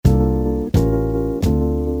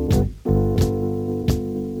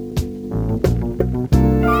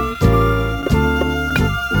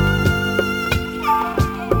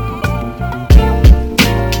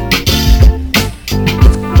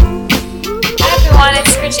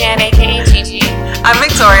Jan, aka Gigi. I'm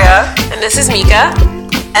Victoria. And this is Mika.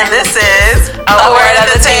 And this is A Word at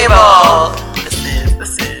the Table.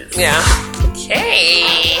 This is. Yeah.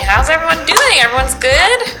 Okay, how's everyone doing? Everyone's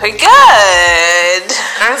good? We're good.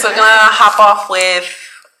 Alright, so we're gonna hop off with.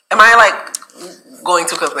 Am I going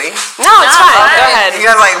too quickly? No, it's fine. Go ahead. You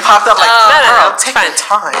guys popped up no, take your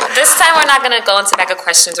time. This time we're not gonna go into back of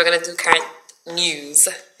questions. We're gonna do current news.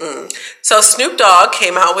 So Snoop Dogg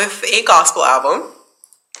came out with a gospel album.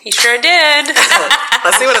 He sure did.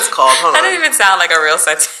 Let's see what it's called. Hold That on. didn't even sound like a real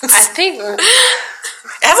sentence. I think It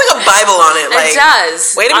has a Bible on it. it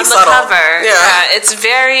does. Way to on be the subtle. cover. Yeah.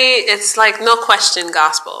 It's like no question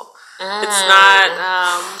gospel. It's not.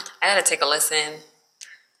 I gotta take a listen.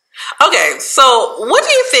 Okay, so what do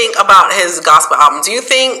you think about his gospel album? Do you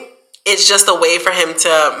think it's just a way for him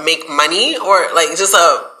to make money, or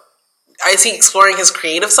is he exploring his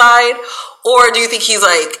creative side, or do you think he's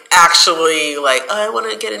actually I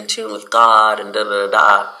want to get in tune with God and da da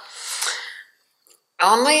da?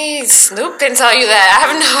 Only Snoop can tell you that. I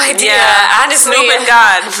have no idea. Yeah, Honestly, Snoop and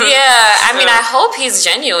God. Yeah, I mean, I hope he's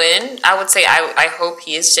genuine. I would say I hope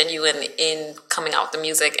he is genuine in coming out with the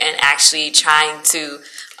music and actually trying to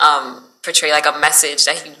portray a message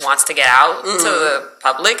that he wants to get out to the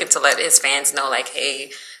public and to let his fans know,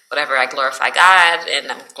 hey, whatever, I glorify God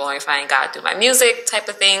and I'm glorifying God through my music type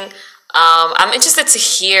of thing. I'm interested to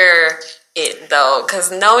hear it though, because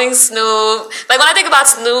knowing Snoop, when I think about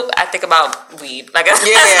Snoop, I think about weed. That's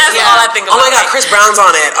all I think about. Oh my God, Chris Brown's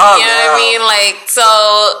on it. Oh, you know what I mean? So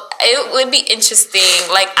it would be interesting.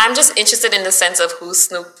 I'm just interested in the sense of who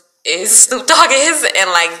Snoop Dogg is, and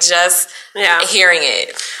just hearing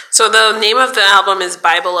it. So the name of the album is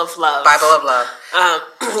Bible of Love. Bible of Love.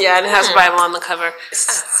 And it has a Bible on the cover.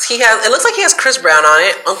 It looks like he has Chris Brown on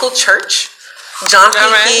it, Uncle Church, John P.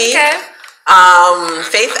 Right. Okay.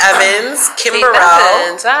 Faith Evans, Kim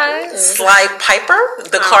Burrell, Sly Piper,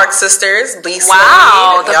 the Clark Sisters, Lisa.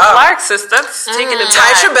 Wow, the Clark Sisters taking it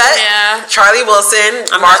Ty back. Tribbett, Yeah. Charlie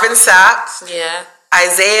Wilson, Marvin Sapp, Yeah.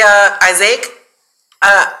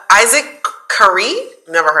 Isaac Curry.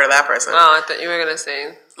 Never heard of that person. Oh, I thought you were gonna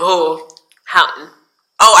say Who? Houghton.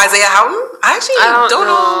 Oh, Isaiah Houghton? I actually don't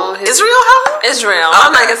know. Israel Houghton? Israel.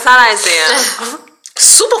 Oh, I'm it's not Isaiah.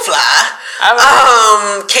 Superfly.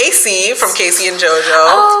 Casey from Casey and JoJo.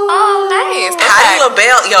 Oh, nice. Patti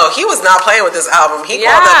LaBelle. Yo, he was not playing with this album. He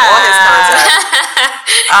called up all his contacts.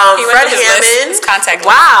 Fred Hammond. His contact.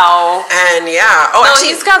 Wow. And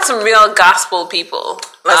He's got some real gospel people.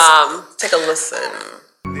 Let's take a listen.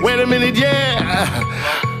 Wait a minute,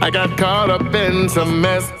 I got caught up in some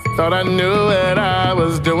mess. Thought I knew what I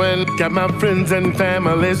was doing. Got my friends and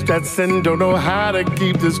family stressing. Don't know how to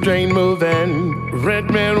keep this train moving.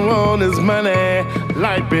 Rent man want his money,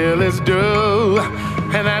 light bill is due,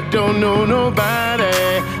 and I don't know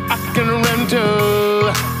nobody I can run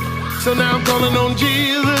to. So now I'm calling on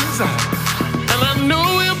Jesus, and I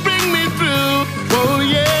know he'll bring me through. Oh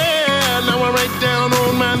yeah, now I'm right down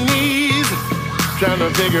on my knees, trying to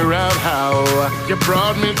figure out how you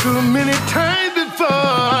brought me through many times before.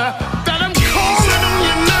 That I'm calling on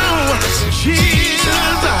you now, Jesus.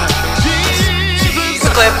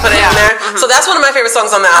 Put it in there. So that's one of my favorite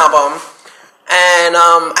songs on the album, and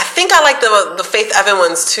I think I like the Faith Evans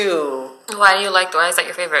ones too. Why is that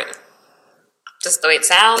your favorite? Just the way it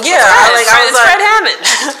sounds? Yeah, It's Fred Hammond.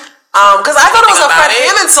 Because I thought it was a Fred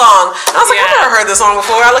Hammond song. And I was like, I've never heard this song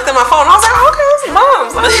before. I looked at my phone and I was like, okay, this is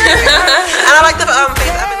Mom's. And I like the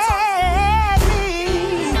Faith Evans song.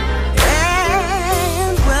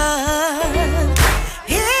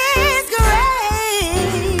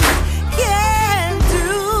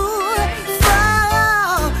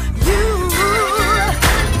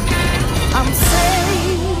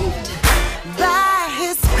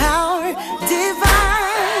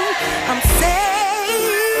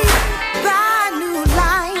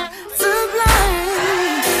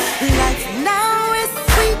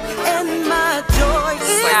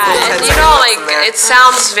 It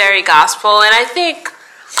sounds very gospel, and I think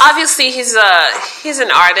obviously he's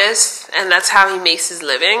an artist, and that's how he makes his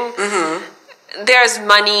living. Mm-hmm. There's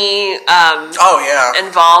money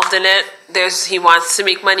involved in it. He wants to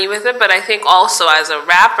make money with it, but I think also as a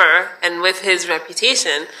rapper and with his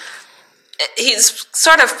reputation, he's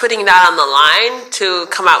sort of putting that on the line to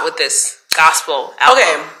come out with this gospel album.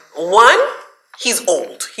 Okay, he's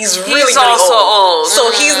old. He's really also old. So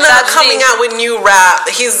he's not coming out with new rap.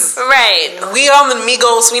 He's right. We on the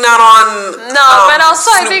Migos. We not on but also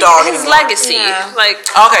Snoop I think Dogg his anymore. legacy,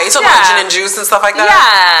 okay, you talking about Gin and Juice and stuff like that.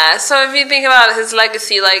 Yeah. So if you think about his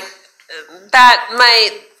legacy, that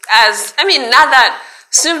might, not that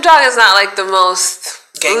Snoop Dogg is not the most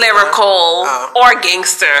lyrical or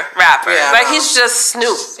gangster rapper. Yeah, like he's just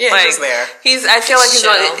Snoop. Yeah, like, he's just there. I feel like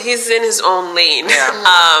he's in his own lane.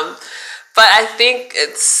 Yeah. But I think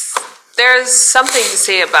there's something to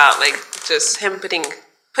say about like just him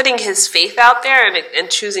putting his faith out there and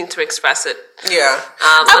choosing to express it. Yeah.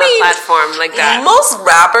 On a platform like that. Most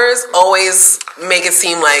rappers always make it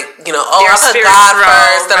seem like, you know, They're I put God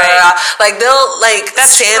first. right. Like they'll like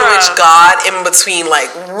sandwich God in between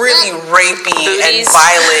like really rapey and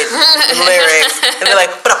violent lyrics. And they're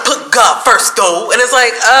like, but I put God first though. And it's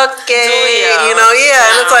like, okay, you know,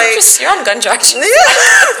 and it's like you're on gun charges.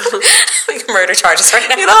 Yeah. Like murder charges right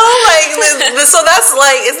now. You know, like so that's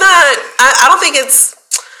like it's not I don't think it's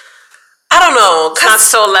I don't know. Not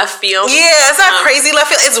so left field. Yeah, it's not crazy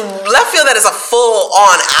left field. It's left field that is a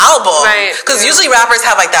full-on album. Right. Because usually rappers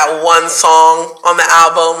have like that one song on the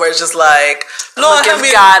album where it's just like, Lord, give help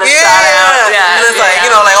me. God a shout out. Yeah. And it's like, you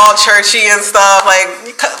know, like all churchy and stuff.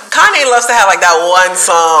 Like, Kanye loves to have like that one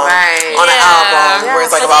song on the album where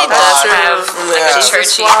it's like about God. Like a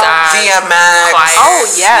churchy God. DMX. Oh,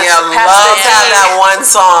 yes. Yeah, loves to have that one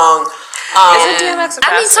song. Isn't DMX a pastor?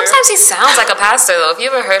 I mean, sometimes he sounds like a pastor though. If you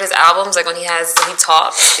ever heard his albums, like when he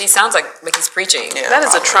talks, he sounds like he's preaching. Yeah, that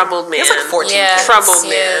is a troubled man. He's like 14. Troubled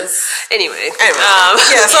man. Anyway.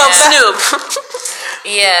 So Snoop.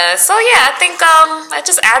 So I think that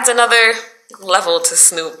just adds another level to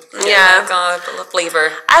Snoop. Yeah, like,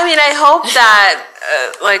 flavor. I mean, I hope that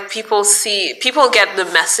like people get the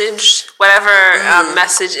message, whatever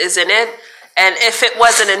message is in it. And if it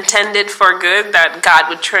wasn't intended for good, that God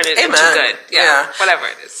would turn it into good. Yeah. Whatever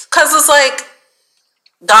it is. Because it's like,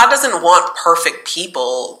 God doesn't want perfect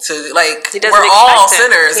people to, like, we're all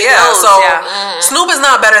sinners. He knows, Snoop is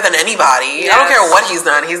not better than anybody. Yes. I don't care what he's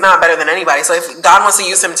done. He's not better than anybody. So if God wants to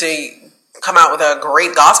use him to come out with a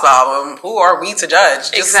great gospel album, who are we to judge?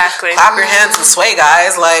 Just clap your hands and sway,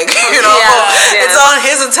 guys. Like, you know, it's on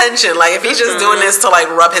his intention. Like, if he's just doing this to like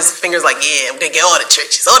rub his fingers, like, yeah, I'm gonna get all the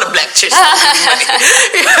churches, all the black churches.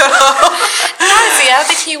 You know? Honestly, I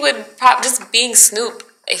think he would just being Snoop.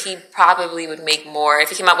 He probably would make more if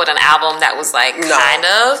he came out with an album that was like kind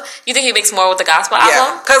of. You think he makes more with the gospel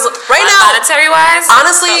album? Because right now, monetary wise,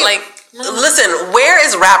 honestly, listen, where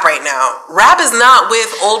is rap right now? Rap is not with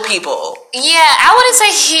old people. Yeah, I wouldn't say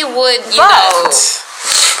he would, you know.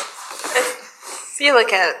 If you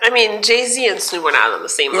look at, I mean, Jay-Z and Snoop are not on the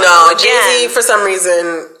same level. No, Jay-Z, for some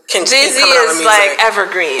reason, can Jay-Z keep coming out with is music. like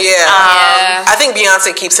evergreen. Yeah. I think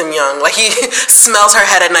Beyonce keeps him young. Like, he smells her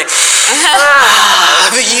head at night.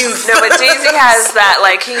 The youth. No, but Jay-Z has that,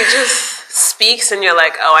 like, he just speaks and you're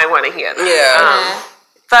like, oh, I want to hear that. Yeah.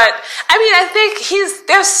 But I mean, I think he's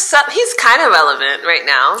kind of relevant right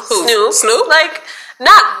now. Who? Snoop? Like,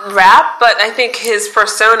 not rap, but I think his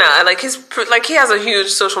persona, like he has a huge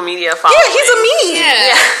social media following. Yeah, he's a meme.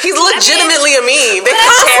 Yeah. He's legitimately a meme. They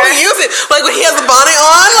constantly use it. Like when he has the bonnet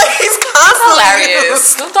on, like he's constantly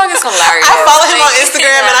hilarious. Snoop Dogg is hilarious. I follow him on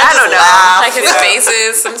Instagram and I don't know. Laugh. Like his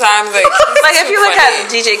faces sometimes. Like if you look at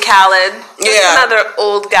DJ Khaled, another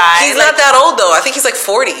old guy. He's not that old though. I think he's like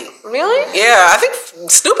 40. Really? Yeah, I think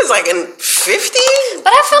Snoop is like in 50.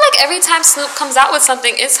 But I feel like every time Snoop comes out with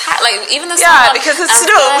something, it's hot. Like even the song. Yeah, because it's I'm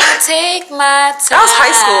Snoop. gonna take my time. That was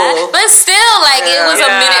high school. But still, like it was a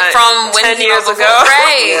minute from when 10 years ago.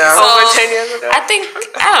 Right. Yeah. So over 10 years ago. I think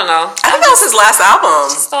I don't know. I think that was his last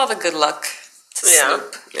album. Just all the good luck to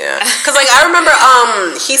Snoop. Yeah, because like I remember,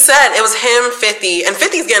 he said it was him, 50, and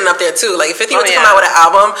 50's getting up there too. Like if 50 was to come out with an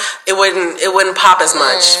album, it wouldn't pop as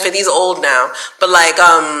much. 50's old now, but like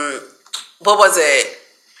what was it?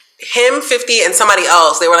 Him, 50, and somebody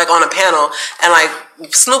else. They were like on a panel, and like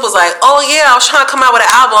Snoop was like, "Oh yeah, I was trying to come out with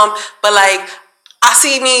an album, but like I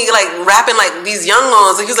see me like rapping like these young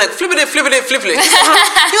ones," and he was like, "Flip it, flip it, flip it." He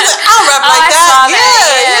was like, "I'll rap like that."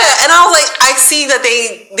 Yeah. And I was like, I see that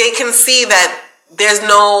they can see that there's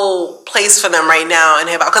no place for them right now in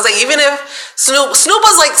hip hop, because like even if Snoop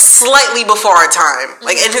was like slightly before our time,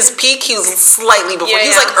 like in his peak he was slightly before.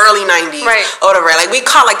 He was like early 90s, right, or whatever. Like we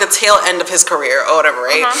caught like the tail end of his career or whatever,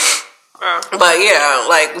 right? But yeah,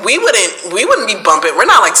 like we wouldn't be bumping. We're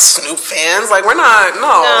not like Snoop fans. Like we're not.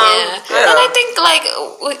 No. And I think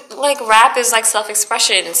like rap is like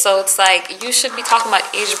self-expression, so it's like you should be talking about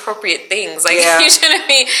age-appropriate things. Like you shouldn't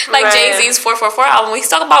be like Jay-Z's 444 album. He's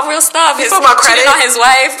talking about real stuff. He's talking about credit on his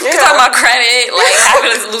wife. He's talking about credit, like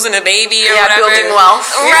losing a baby or whatever. Building wealth.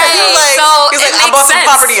 Right. He's like, I bought some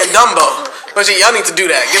property in Dumbo. But y'all need to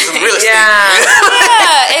do that. Get some real estate.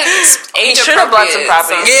 He should have bought some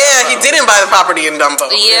property. He didn't buy the property in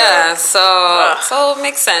Dumbo. Yeah, so it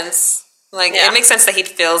makes sense. Like it makes sense that he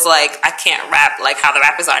feels like I can't rap like how the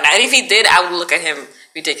rappers are now. And if he did, I would look at him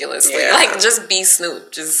ridiculously. Yeah. Like, just be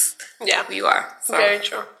Snoop. Just who you are. So, very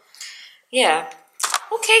true. Yeah.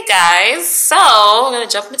 Okay, guys. So, I'm going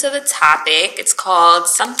to jump into the topic. It's called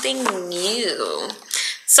Something New.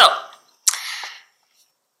 So,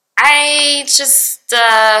 I just,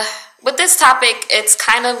 with this topic, it's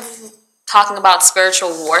kind of talking about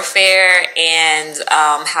spiritual warfare and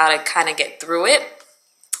how to kind of get through it.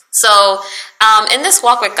 So, in this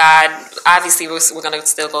walk with God, obviously we're going to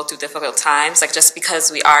still go through difficult times. Like, just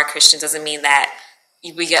because we are Christians doesn't mean that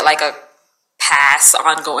we get like a pass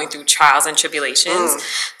on going through trials and tribulations.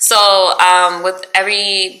 So, with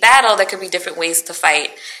every battle, there could be different ways to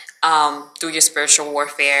fight through your spiritual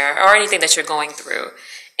warfare or anything that you're going through.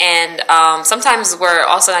 And sometimes we're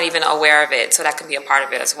also not even aware of it, so that can be a part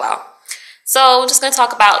of it as well. So, I'm just going to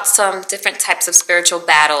talk about some different types of spiritual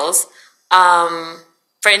battles.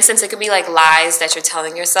 For instance, it could be like lies that you're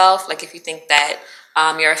telling yourself. Like if you think that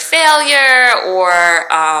you're a failure, or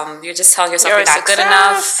you're just telling yourself you're not good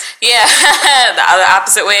enough. Yeah, the other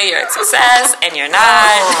opposite way, you're a success and you're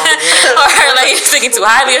not. Or like you're thinking too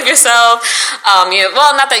highly of yourself.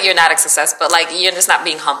 Well, not that you're not a success, but like you're just not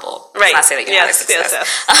being humble. Right. Let's not say that you're not a success. Yes.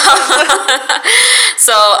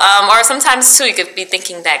 So, or sometimes too, you could be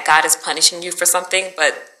thinking that God is punishing you for something,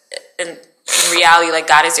 but in reality, like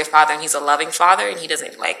God is your father and he's a loving father and he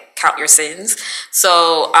doesn't like count your sins.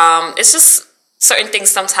 So it's just certain things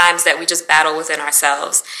sometimes that we just battle within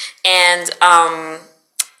ourselves. And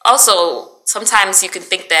also sometimes you can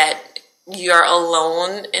think that you're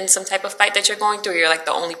alone in some type of fight that you're going through. You're like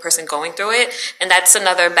the only person going through it. And that's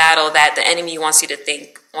another battle that the enemy wants you to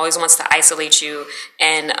think, always wants to isolate you,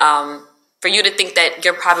 and for you to think that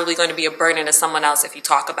you're probably going to be a burden to someone else if you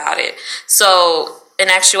talk about it. So in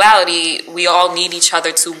actuality, we all need each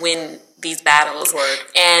other to win these battles. Word.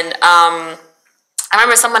 And I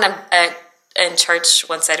remember someone in church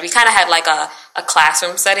once said, we kind of had like a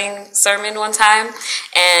classroom setting sermon one time,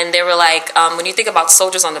 and they were like, when you think about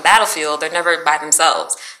soldiers on the battlefield, they're never by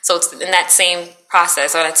themselves. So it's in that same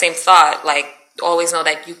process or that same thought, like always know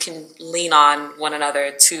that you can lean on one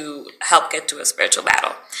another to help get through a spiritual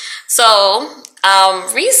battle. So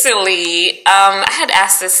recently, I had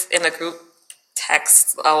asked this in a group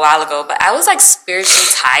text a while ago, but I was like spiritually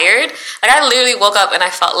tired. Like I literally woke up and I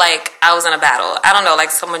felt like I was in a battle. I don't know, like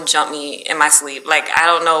someone jumped me in my sleep. Like I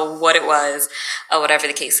don't know what it was or whatever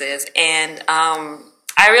the case is. And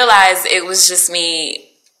I realized it was just me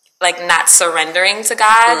like not surrendering to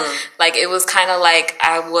God. Like it was kind of like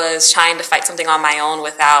I was trying to fight something on my own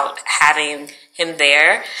without having him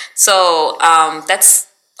there. So that's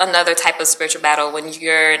another type of spiritual battle, when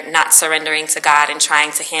you're not surrendering to God and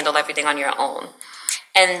trying to handle everything on your own.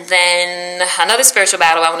 And then another spiritual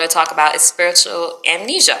battle I want to talk about is spiritual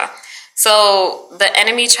amnesia. So the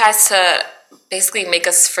enemy tries to basically make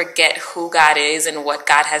us forget who God is and what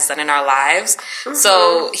God has done in our lives.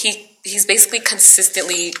 So he's basically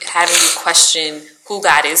consistently having you question who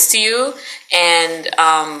God is to you. And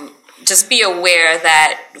just be aware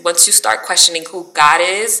that once you start questioning who God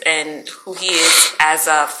is and who he is as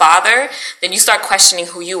a father, then you start questioning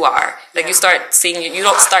who you are. Like you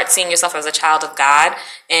don't start seeing yourself as a child of God,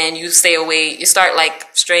 and you start like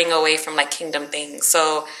straying away from like kingdom things.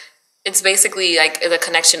 So it's basically like the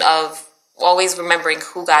connection of always remembering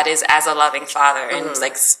who God is as a loving father and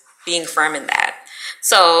like being firm in that.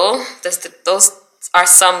 So those are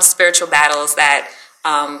some spiritual battles that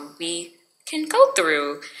we can go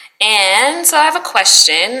through. And so I have a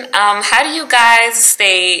question. How do you guys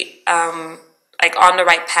stay like on the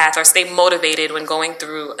right path or stay motivated when going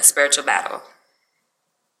through a spiritual battle?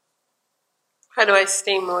 How do I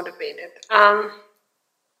stay motivated? I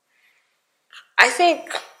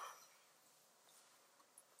think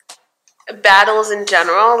battles in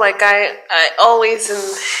general, like I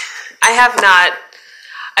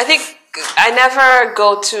think I never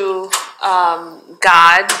go to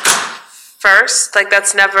God first. Like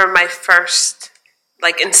that's never my first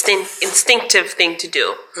like instinctive thing to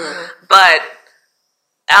do. But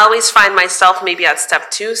I always find myself maybe at step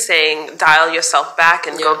 2 saying dial yourself back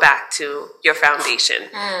and go back to your foundation.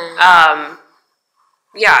 So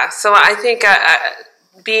I think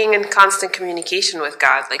being in constant communication with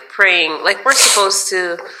God, like praying, like we're supposed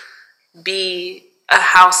to be a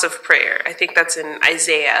house of prayer. I think that's in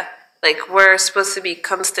Isaiah. Like we're supposed to be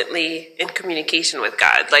constantly in communication with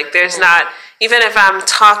God. Like there's not, even if I'm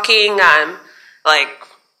talking, I'm like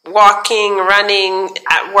walking, running,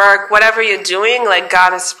 at work, whatever you're doing, like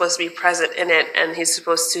God is supposed to be present in it, and he's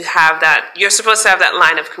supposed to have that, you're supposed to have that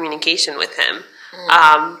line of communication with him.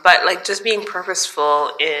 But like just being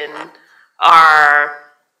purposeful in our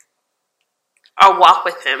walk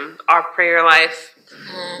with him, our prayer life,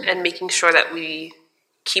 and making sure that we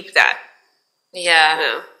keep that.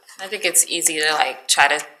 Yeah. I think it's easy to like try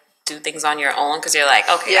to do things on your own because you're like,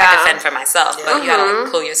 okay, I defend for myself, but you gotta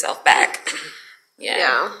like pull yourself back.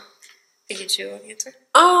 Yeah. Did you answer?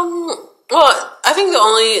 Well, I think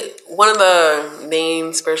one of the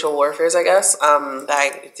main spiritual warfares, I guess, that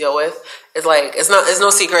I deal with is like it's no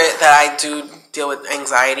secret that I do deal with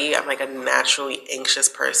anxiety. I'm like a naturally anxious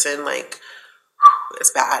person. Like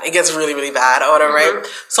it's bad. It gets really, really bad or whatever, right?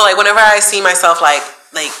 So like whenever I see myself like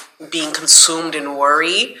being consumed in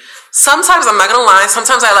worry, sometimes I'm not gonna lie,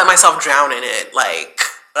 sometimes I let myself drown in it.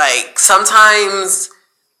 Like sometimes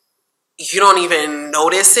you don't even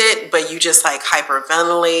notice it, but you just like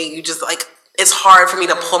hyperventilate. You just like, it's hard for me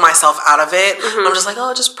to pull myself out of it. I'm just like,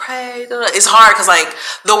 oh, just pray. It's hard because like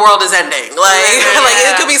the world is ending. Like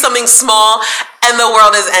it could be something small and the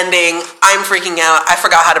world is ending. I'm freaking out. I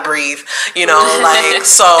forgot how to breathe, like,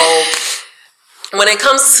 so when it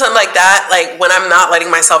comes to like that, like when I'm not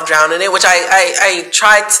letting myself drown in it, which I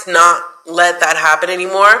try to not let that happen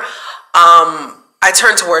anymore, I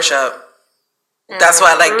turn to worship. That's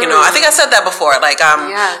why, like, I think I said that before. Like,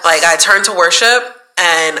 like I turn to worship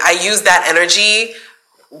and I use that energy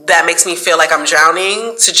that makes me feel like I'm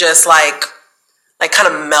drowning to just like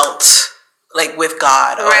kind of melt, like with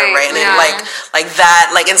God, right? And then like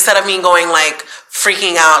that, like instead of me going like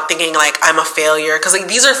freaking out, thinking like I'm a failure, because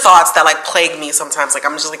like these are thoughts that like plague me sometimes. Like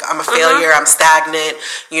I'm just like I'm a failure, I'm stagnant,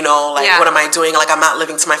 like what am I doing? Like I'm not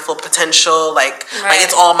living to my full potential. Like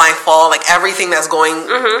it's all my fault. Like everything that's going.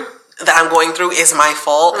 That I'm going through is my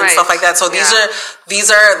fault and stuff like that. So these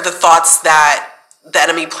are the thoughts that the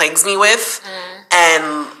enemy plagues me with.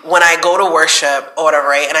 And when I go to worship or whatever,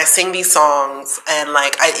 right, and I sing these songs and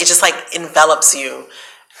like it just like envelops you,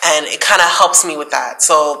 and it kind of helps me with that.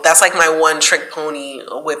 So that's like my one trick pony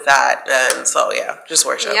with that. And so just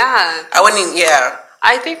worship.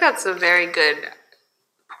 I think that's a very good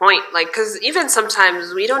point, like, because even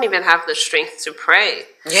sometimes we don't even have the strength to pray.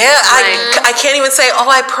 I can't even say, oh,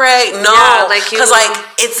 I pray. No, because like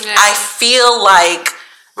it's I feel like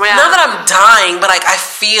not that I'm dying, but like I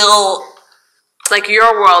feel like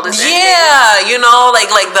your world is ending.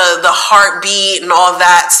 like the heartbeat and all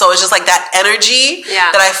that. So it's just like that energy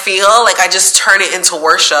that I feel, like I just turn it into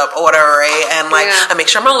worship or whatever, right? And like I make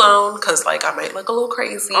sure I'm alone because like I might look a little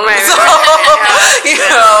crazy, but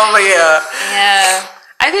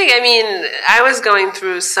I think, I was going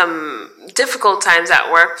through some difficult times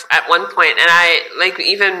at work at one point, and I, like,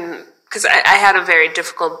 even, because I had a very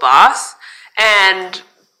difficult boss, and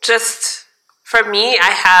just, for me,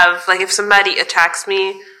 I have, like, if somebody attacks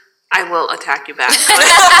me, I will attack you back.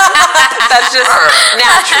 That's just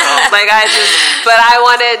natural. But I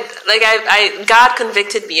wanted, like, God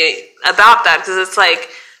convicted me about that, because it's like,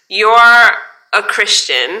 you're a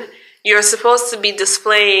Christian, you're supposed to be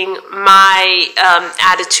displaying my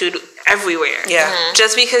attitude everywhere.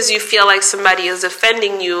 Just because you feel like somebody is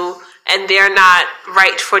offending you and they're not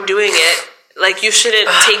right for doing it, like you shouldn't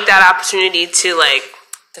take that opportunity to like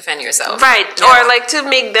defend yourself, right? Or like to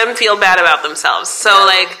make them feel bad about themselves. So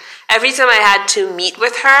like every time I had to meet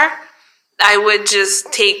with her, I would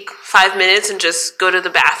just take 5 minutes and just go to the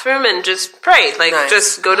bathroom and just pray. Like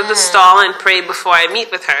just go to the stall and pray before I meet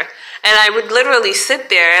with her. And I would literally sit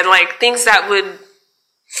there and like things that would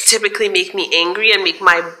typically make me angry and make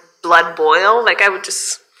my blood boil, like I would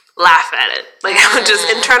just laugh at it. Like I would just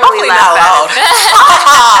internally laugh at it.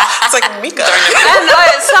 It's like Mika. And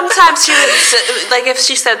sometimes she would, like if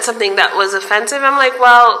she said something that was offensive, I'm like,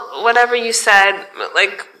 well, whatever you said,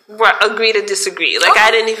 like agree to disagree. Like I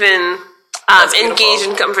didn't even engage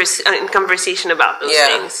in conversation about those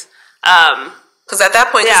things. Because at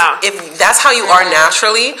that point, if that's how you are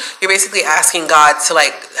naturally, you're basically asking God to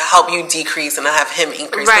like help you decrease and have Him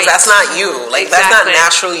increase. Because that's not you. Like that's not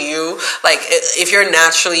naturally you. Like if you're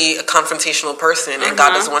naturally a confrontational person and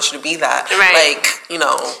God doesn't want you to be that, like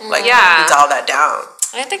dial that down.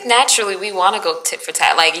 I think naturally we want to go tit for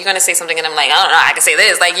tat. Like you're gonna say something and I'm like, I don't know, I can say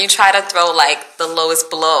this. Like you try to throw like the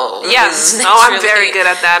lowest blow. Yes. I'm very good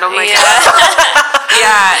at that. Oh my god.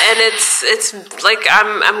 And it's like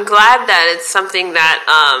I'm glad that it's something that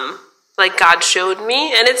like God showed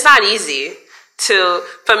me, and it's not easy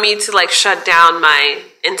for me to like shut down my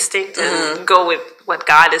instinct and go with what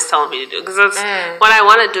God is telling me to do, because what I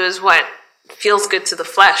want to do is what feels good to the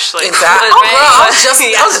flesh. Like, exactly.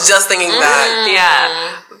 I was just thinking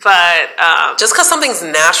that. But just because something's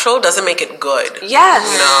natural doesn't make it good. Yes.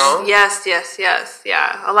 You know? Yes.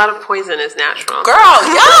 Yeah. A lot of poison is natural. Girl,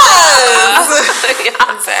 yes.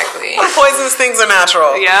 Exactly. Poison these things are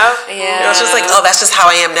natural. Yeah. It's just like, oh, that's just how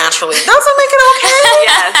I am naturally. Doesn't make it okay.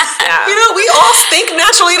 Yes. Yeah. We all stink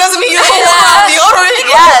naturally. Doesn't mean you don't want deodorant.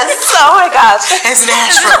 Yes. Oh my gosh. It's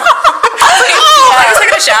natural. I was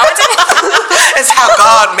taking a shower today. It's how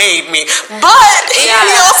God made me. But he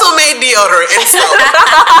also made deodorant. And so.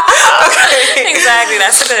 Okay. Exactly.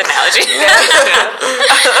 That's a good analogy.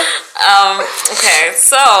 Okay,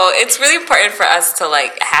 so it's really important for us to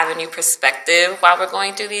like have a new perspective while we're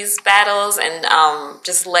going through these battles and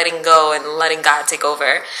just letting go and letting God take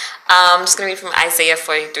over. I'm just going to read from Isaiah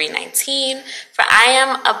 43:19. For I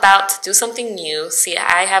am about to do something new. See,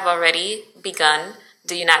 I have already begun.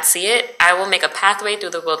 Do you not see it? I will make a pathway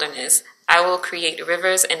through the wilderness. I will create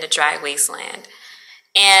rivers in the dry wasteland.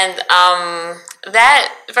 And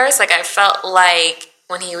that verse, like I felt like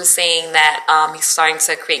when he was saying that he's starting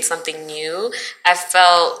to create something new, I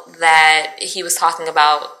felt that he was talking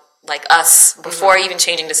about like us before even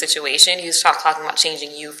changing the situation. He was talking about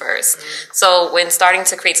changing you first. So when starting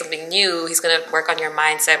to create something new, he's going to work on your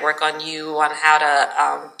mindset, work on you, on how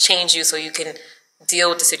to change you so you can deal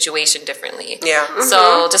with the situation differently. Yeah.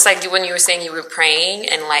 So just like when you were saying you were praying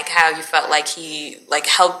and like how you felt like he like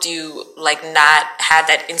helped you like not have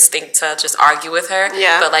that instinct to just argue with her.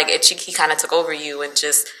 Yeah. But like he kind of took over you and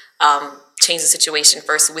just changed the situation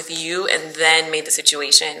first with you and then made the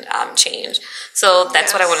situation change. So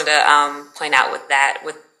that's what I wanted to point out with that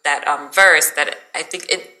verse, that I think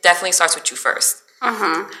it definitely starts with you first.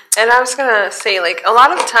 And I was gonna say, like, a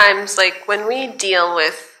lot of times, like when we deal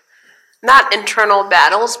with not internal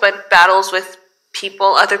battles, but battles with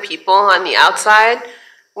people, other people on the outside,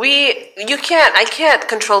 I can't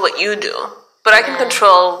control what you do, but I can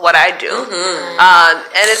control what I do.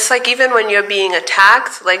 And it's like, even when you're being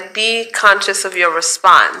attacked, like, be conscious of your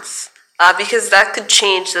response, because that could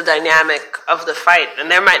change the dynamic of the fight,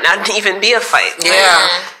 and there might not even be a fight. Yeah.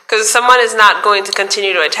 Because someone is not going to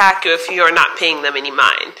continue to attack you if you're not paying them any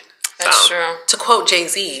mind. That's true. To quote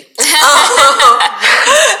Jay-Z,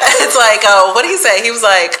 it's like, what did he say? He was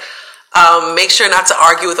like, make sure not to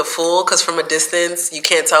argue with a fool, because from a distance, you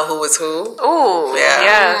can't tell who is who. Ooh, yeah.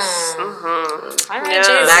 Yes. All right,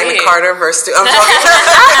 Jay-Z. Magna Carta, verse 2.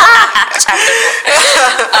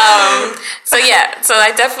 So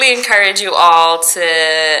I definitely encourage you all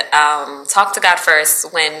to talk to God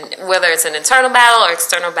first, whether it's an internal battle or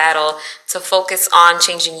external battle, to focus on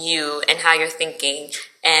changing you and how you're thinking,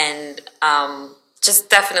 and just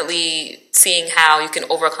definitely seeing how you can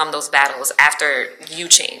overcome those battles after you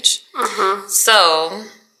change. So,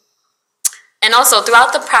 and also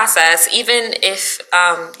throughout the process, even if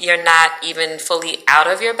you're not even fully out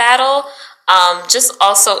of your battle, just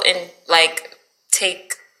also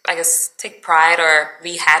take pride or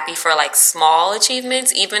be happy for like small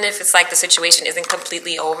achievements, even if it's like the situation isn't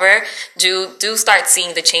completely over. Do start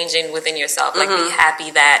seeing the changing within yourself. Like, be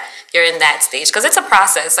happy that you're in that stage, because it's a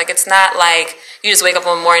process. Like, it's not like you just wake up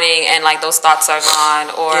one morning and like those thoughts are gone,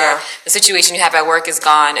 or the situation you have at work is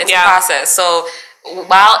gone. It's a process. So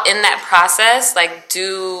while in that process, like,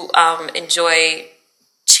 do enjoy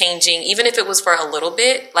changing, even if it was for a little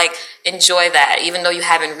bit. Like, enjoy that, even though you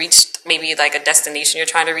haven't reached maybe like a destination you're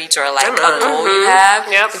trying to reach, or like a goal you have.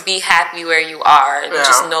 Be happy where you are, and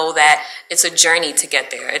just know that it's a journey to get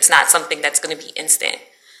there. It's not something that's going to be instant.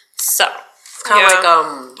 So it's kind of like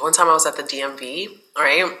one time I was at the DMV,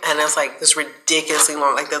 right? And it's like this ridiculously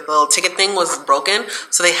long, like the little ticket thing was broken,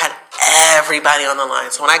 so they had everybody on the line.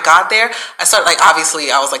 So when I got there, I started, like, obviously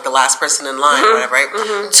I was like the last person in line or whatever, right?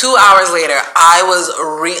 2 hours later, I was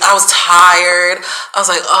tired. I was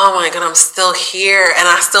like, oh my God, I'm still here, and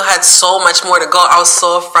I still had so much more to go. I was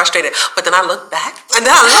so frustrated. But then I looked back, and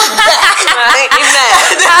then I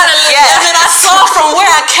saw from where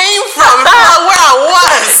I came from, where I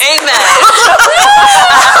was. Amen.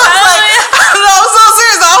 I was so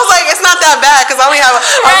serious. I was like, it's not that bad, because I only have a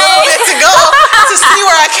little bit to go to see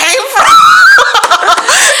where I came from.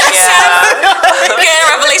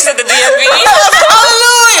 Revelation at the DMV.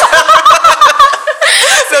 Hallelujah.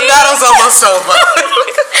 The battle's almost over.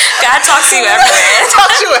 God talks to you everywhere.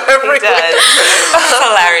 Talks to you everywhere.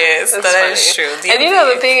 Hilarious. That is true. DMV. And you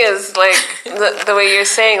know, the thing is, like, the way you're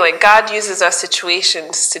saying, like, God uses our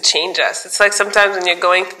situations to change us. It's like sometimes when you're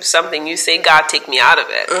going through something, you say, God, take me out of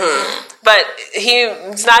it. But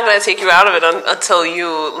he's not going to take you out of it until you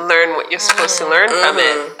learn what you're supposed to learn from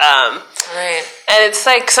it. Right. And it's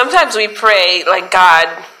like sometimes we pray, like, God,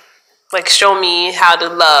 like, show me how to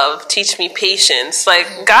love, teach me patience.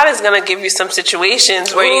 Like, God is going to give you some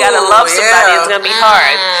situations where you got to love somebody. It's going to be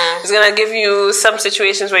hard. He's going to give you some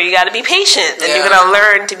situations where you got to be patient, and you're going to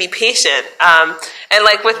learn to be patient. And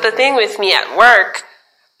like with the thing with me at work,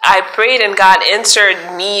 I prayed and God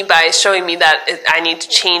answered me by showing me that I need to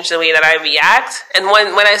change the way that I react. And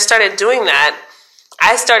when I started doing that,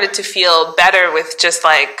 I started to feel better with just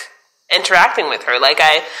like interacting with her. Like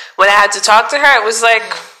when I had to talk to her, it was like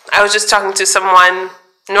I was just talking to someone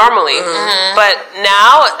normally. Mm-hmm. But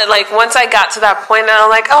now, like once I got to that point, I'm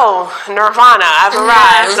like, oh, Nirvana, I've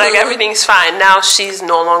arrived. Like everything's fine. Now she's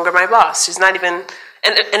no longer my boss. She's not even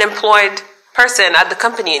an employed person at the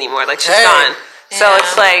company anymore. Like she's gone. Yeah. So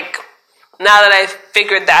it's like now that I've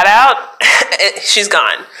figured that out, she's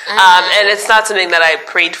gone. And it's not something that I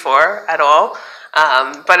prayed for at all.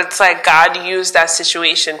 But it's like God used that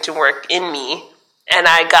situation to work in me, and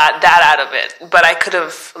I got that out of it. But I could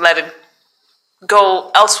have let it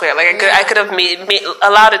go elsewhere. Like I could have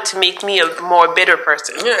allowed it to make me a more bitter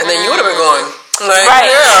person. Yeah, and then you would have been going. Like, right.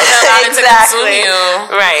 Yeah. Exactly.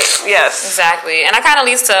 Right. Yes. Exactly. And that kind of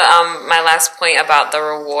leads to my last point about the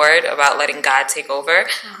reward, about letting God take over.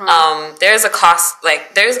 There's a cost.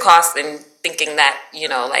 Like there's a cost in thinking that,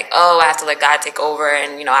 like, oh, I have to let God take over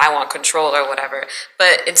and, I want control or whatever.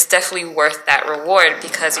 But it's definitely worth that reward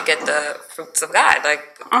because you get the fruits of God,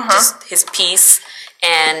 like just his peace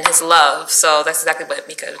and his love. So that's exactly what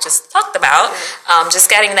Mika just talked about. Just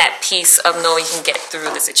getting that peace of knowing you can get through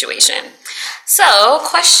the situation. So,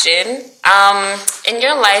 question, in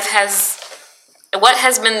your life, what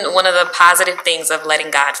has been one of the positive things of letting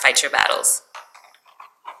God fight your battles?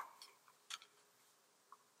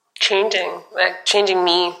 Changing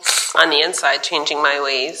me on the inside, changing my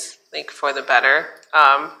ways, like for the better.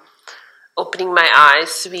 Opening my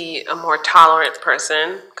eyes to be a more tolerant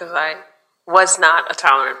person, because I was not a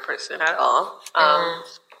tolerant person at all.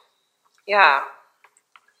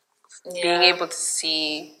 Being able to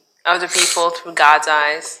see other people through God's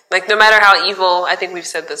eyes. Like no matter how evil, I think we've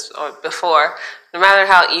said this before, no matter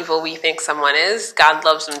how evil we think someone is, God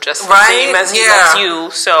loves them just the same as he loves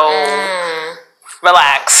you. So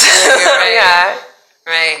relax.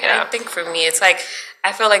 Right. Yeah. I think for me, it's like,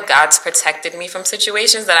 I feel like God's protected me from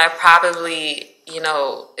situations that I probably,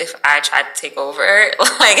 if I tried to take over,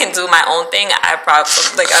 and do my own thing, I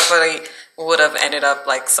probably would have ended up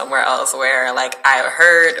somewhere else where I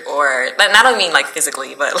hurt or not only mean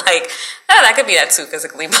physically, but that could be that too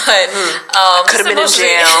physically, but could have been in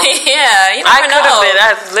jail. Yeah, you never know.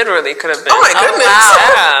 I literally could have been. Oh my goodness!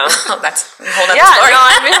 Wow. That's a whole other story. No,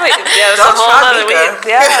 I really. Yeah, it's a whole other week.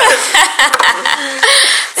 Yeah.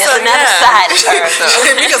 There's another side of her. So.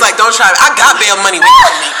 Because don't try. I got bail money waiting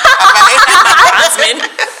for me. Okay,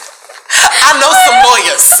 I know some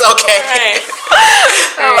lawyers. Okay. Right.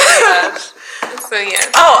 Oh my gosh. So yeah.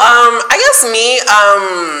 I guess me.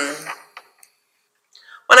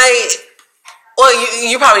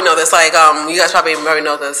 You probably know this. You guys probably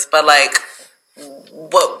know this, but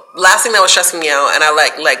what last thing that was stressing me out, and I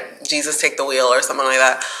like Jesus take the wheel or something like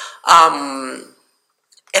that.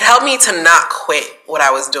 It helped me to not quit what I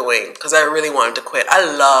was doing because I really wanted to quit. I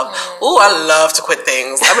love to quit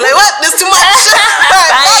things. I'd be like, what? There's too much.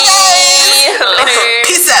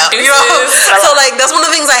 Peace out. So that's one of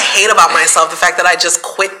the things I hate about myself, the fact that I just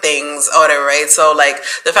quit things or whatever, right? So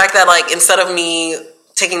the fact that instead of me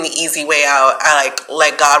taking the easy way out, I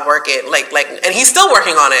let God work it, and He's still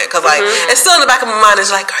working on it because it's still in the back of my mind.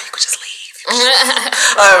 It's like, girl, you could just leave.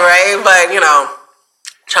 All right, but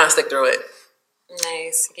trying to stick through it.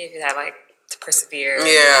 Nice. Gave you that to persevere.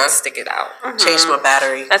 Yeah. And stick it out. Change my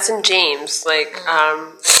battery. That's in James. I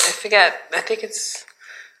forget. I think it's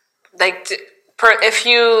if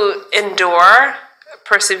you endure,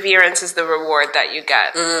 perseverance is the reward that you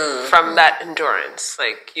get from that endurance.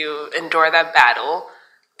 You endure that battle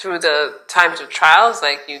through the times of trials.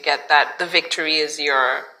 You get that the victory is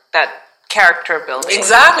that character building.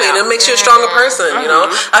 Exactly. And it makes you a stronger person,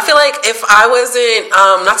 I feel like if I wasn't,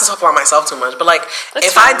 not to talk about myself too much, but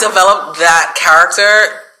if I developed that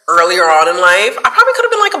character earlier on in life, I probably could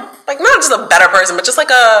have been not just a better person, but just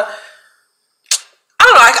I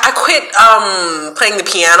don't know, I quit playing the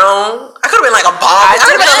piano. I could have been a bomb. I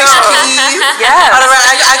could have been Yes.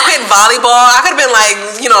 I quit volleyball. I could have been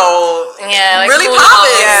really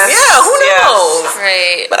popping. Yes. Yeah, who knows?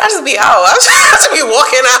 Right. But I just be out. I just be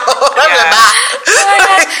walking out.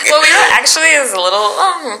 Well, we were actually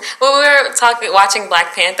when we were watching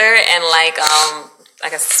Black Panther and I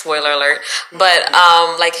guess spoiler alert, but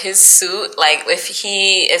his suit,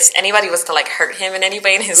 if anybody was to hurt him in any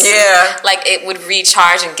way in his suit, it would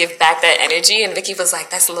recharge and give back that energy. And Vicky was like,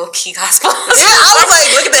 "That's low key gospel." Yeah, I was like,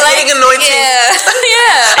 "Look at the healing anointing."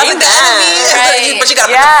 Yeah. I was like, "That enemy," but you got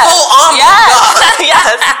to put the full armor.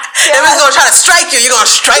 Yes. If it's gonna try to strike you, you're gonna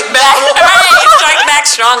strike back. Right, strike back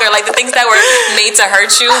stronger. Like the things that were made to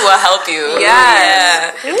hurt you will help you.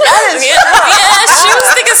 Yes. She was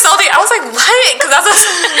thinking salty. I was like, what? Because that was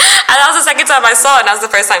the second time I saw it, and that was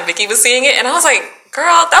the first time Vicky was seeing it, and I was like,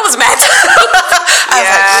 girl, that was mad. I was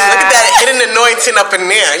like, look at that hidden anointing up in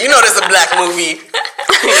there. You know there's a black movie.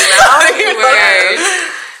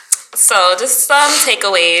 So just some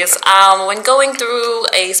takeaways. When going through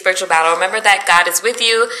a spiritual battle, remember that God is with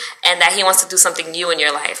you and that He wants to do something new in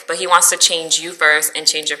your life, but He wants to change you first and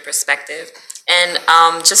change your perspective. And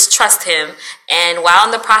just trust Him. And while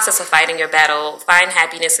in the process of fighting your battle, find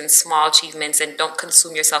happiness in small achievements and don't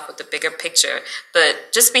consume yourself with the bigger picture.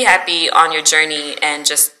 But just be happy on your journey and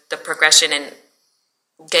just the progression and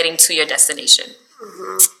getting to your destination.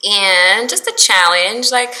 And just a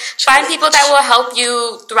challenge, like find people that will help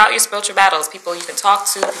you throughout your spiritual battles. People you can talk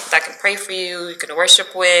to, people that can pray for you, you can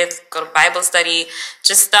worship with, go to Bible study.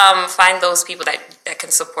 Just find those people that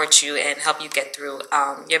can support you and help you get through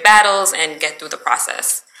your battles and get through the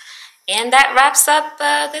process. And that wraps up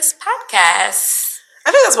this podcast.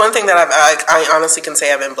 I think that's one thing that I honestly can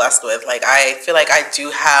say I've been blessed with. Like, I feel like I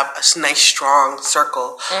do have a nice, strong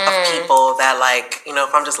circle of people that, like, you know,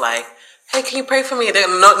 if I'm just like, hey, can you pray for me? No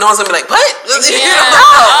one's gonna be like, what?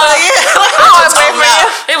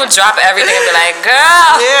 They would drop everything and be like,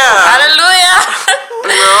 girl, hallelujah.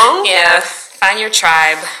 Yeah, find your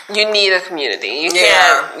tribe. You need a community.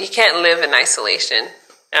 You can't live in isolation.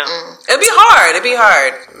 No. It'd be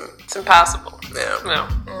hard. It's impossible. Yeah. No.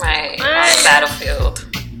 Right. On the battlefield.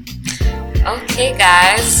 Okay,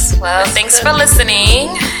 guys. Well, thanks for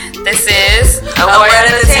listening. This is A Word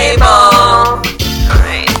at the Table. All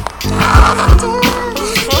right.